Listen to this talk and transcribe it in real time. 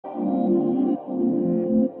Hi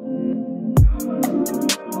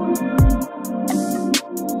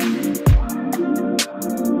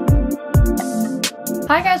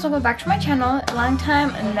guys, welcome back to my channel. A long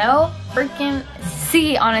time no freaking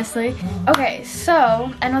see, honestly. Okay,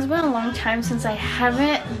 so I know it's been a long time since I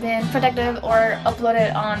haven't been productive or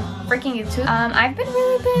uploaded on freaking YouTube. I've been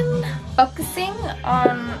really focusing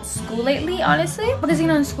on school lately, honestly.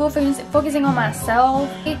 Focusing on school, focusing on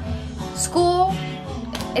myself. School,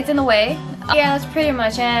 it's in the way. Yeah, that's pretty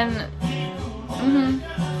much. And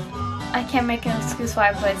I can't make an excuse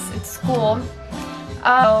why, but it's school.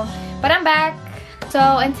 But I'm back.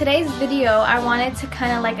 So in today's video, I wanted to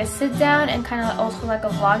kind of like a sit down and kind of also like a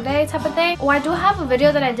vlog day type of thing. Well, I do have a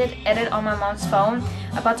video that I did edit on my mom's phone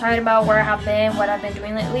about talking about where I have been, what I've been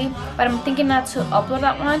doing lately. But I'm thinking not to upload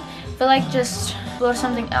that one. I feel like just upload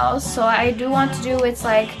something else. So I do want to do, it's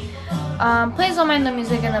like, please don't mind the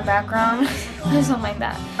music in the background. Please don't mind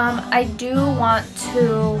that. I do want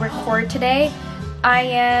to record today.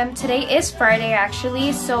 Today is Friday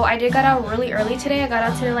actually, so I did got out really early today. I got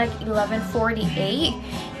out today like 11:48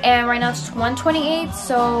 and right now it's 1:28.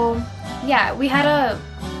 So yeah, we had to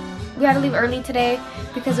leave early today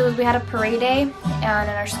because we had a parade day and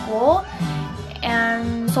in our school,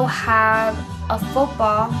 and so have a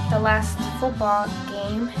football, the last football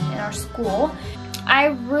game in our school. I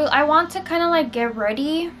want to kind of like get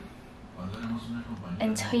ready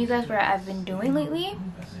and tell you guys what I've been doing lately.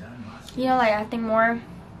 You know, like I think more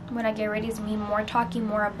when I get ready is me more talking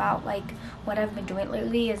more about like what I've been doing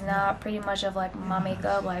lately. Is not pretty much of like my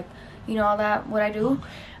makeup, like, you know, all that what I do.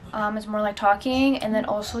 It's more like talking and then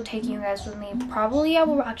also taking you guys with me. Probably I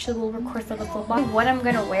will record for the football what I'm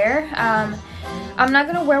gonna wear. I'm not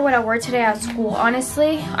gonna wear what I wore today at school,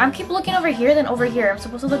 honestly. I'm keep looking over here then over here. I'm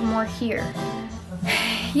supposed to look more here.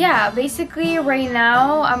 Yeah, basically right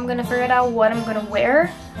now I'm gonna figure out what I'm gonna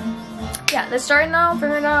wear. Yeah, let's start now,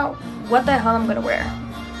 figuring out what the hell I'm gonna wear.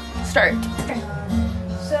 Start. Okay.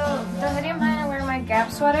 So the hoodie I'm planning to wear my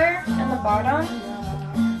Gap sweater in the bottom.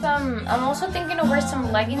 I'm also thinking to wear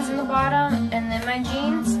some leggings in the bottom and then my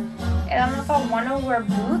jeans. And I don't know if I want to wear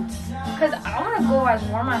boots because I want to go as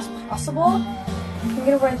warm as possible. I'm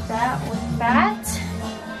gonna wear that with that,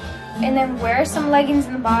 and then wear some leggings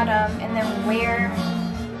in the bottom, and then wear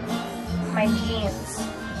my jeans.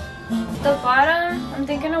 The bottom, I'm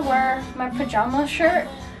thinking to wear my pajama shirt.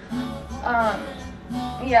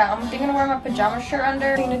 Yeah, I'm thinking to wear my pajama shirt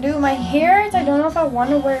under. I'm going to do my hair. I don't know if I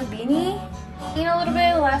want to wear a beanie. You know, a little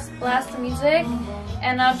bit, blast the music,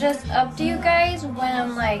 and I'll just up to you guys when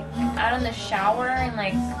I'm like out in the shower and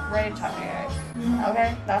like ready to talk to you guys.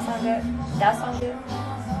 Okay, that sounds good. That sounds good.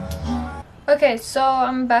 Okay, so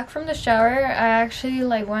I'm back from the shower. I actually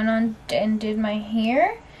like went on and did my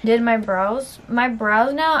hair. Did my brows. My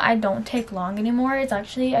brows now, I don't take long anymore. It's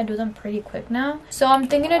actually, I do them pretty quick now. So I'm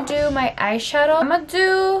thinking to do my eyeshadow. I'm gonna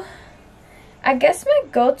do, I guess, my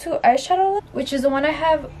go-to eyeshadow, which is the one I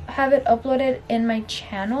have it uploaded in my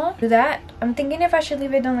channel. Do that. I'm thinking if I should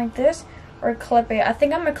leave it done like this or clip it. I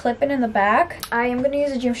think I'm gonna clip it in the back. I am gonna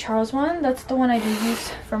use the James Charles one. That's the one I do use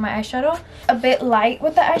for my eyeshadow. A bit light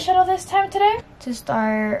with the eyeshadow this time today. To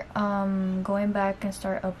start going back and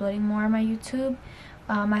start uploading more on my YouTube.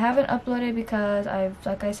 I haven't uploaded because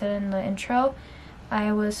like I said in the intro,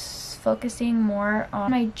 I was focusing more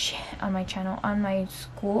on my channel, on my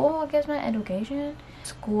school, I guess, my education.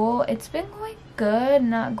 School, it's been going good,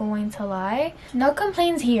 not going to lie. No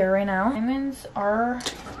complaints here right now. Assignments are,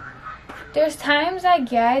 there's times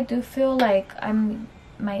like, yeah, I do feel like I'm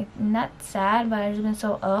not sad, but I've just been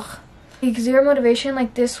so like zero motivation.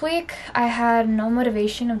 Like this week I had no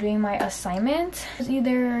motivation of doing my assignment. It was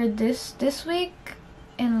either this week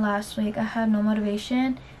and last week I had no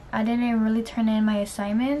motivation. I didn't really turn in my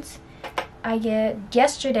assignments.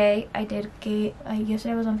 Yesterday I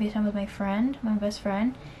was on FaceTime with my friend, my best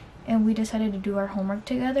friend, and we decided to do our homework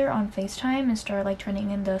together on FaceTime and start like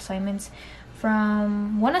turning in the assignments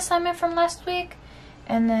from one assignment from last week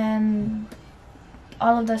and then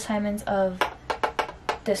all of the assignments of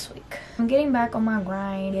this week. I'm getting back on my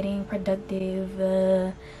grind, getting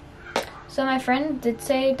productive. So my friend did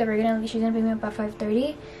say that she's gonna pick me up at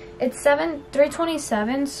 5:30. It's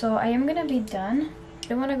 3:27, so I am gonna be done.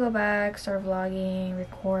 I want to go back, start vlogging,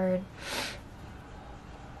 record.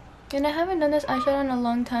 And I haven't done this eyeshadow in a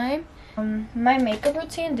long time. My makeup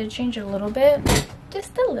routine did change a little bit,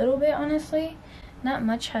 just a little bit, honestly. Not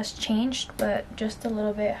much has changed, but just a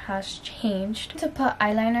little bit has changed. To put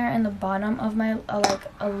eyeliner in the bottom of my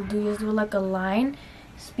I'll do like a line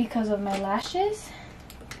because of my lashes.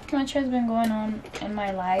 Much has been going on in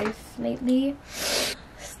my life lately. It's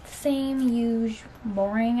the same huge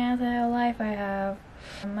boring ass life I have.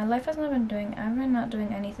 My life has not been doing, I've been not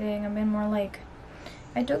doing anything. I've been more like,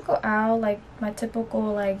 I do go out, like my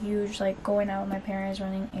typical like huge like going out with my parents,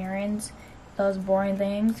 running errands, those boring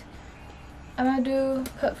things. I'm gonna do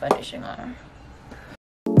put foundation on.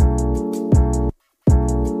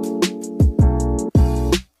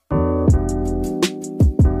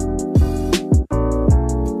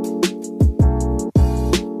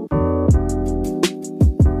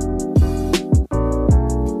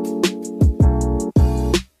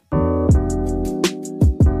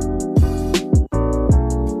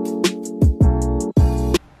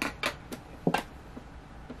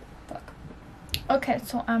 Okay,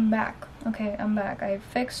 so I'm back. Okay, I'm back. I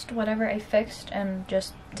fixed whatever I fixed and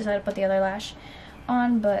just decided to put the other lash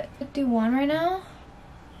on, but 51 right now.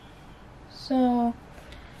 So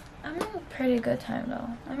I'm in a pretty good time though.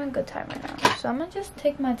 I'm in a good time right now. So I'm gonna just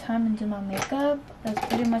take my time and do my makeup. That's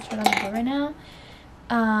pretty much what I'm gonna do right now.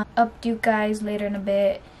 Up to you guys later in a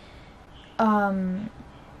bit. You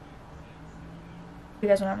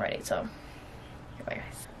guys when I'm ready, so bye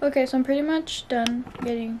guys. Okay, so I'm pretty much done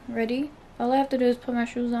getting ready. All I have to do is put my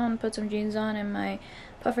shoes on, put some jeans on, and my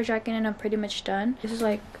puffer jacket, and I'm pretty much done. This is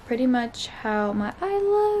like pretty much how my eye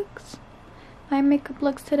looks. My makeup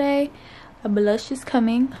looks today. A blush is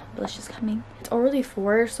coming. Blush is coming. It's already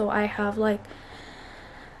 4, so I have like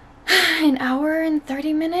an hour and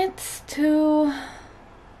 30 minutes to,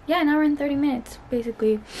 yeah, an hour and 30 minutes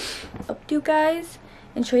basically. Up to you guys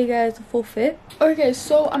and show you guys the full fit. Okay,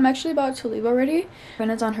 so I'm actually about to leave already.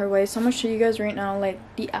 Brenna's on her way, so I'm gonna show you guys right now like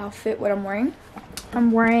the outfit, what I'm wearing.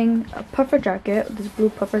 I'm wearing a puffer jacket, this blue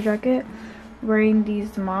puffer jacket. Wearing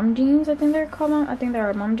these mom jeans, I think they're called mom. I think they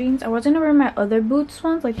are mom jeans. I was gonna wear my other boots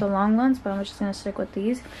ones, like the long ones, but I'm just gonna stick with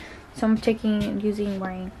these. So I'm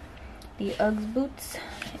wearing the Uggs boots,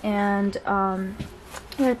 and I'm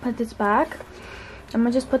gonna put this back. I'm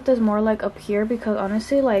gonna just put this more like up here because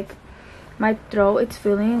honestly, like my throat, it's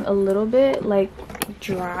feeling a little bit like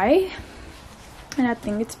dry, and I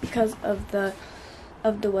think it's because of the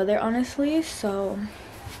weather, honestly. So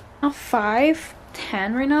I'm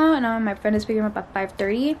 5:10 right now, and my friend is picking me up at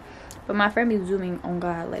 5:30, but my friend be zooming on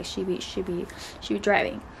God, like she be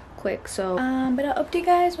driving quick. So but I'll update you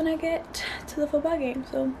guys when I get to the football game.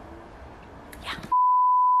 So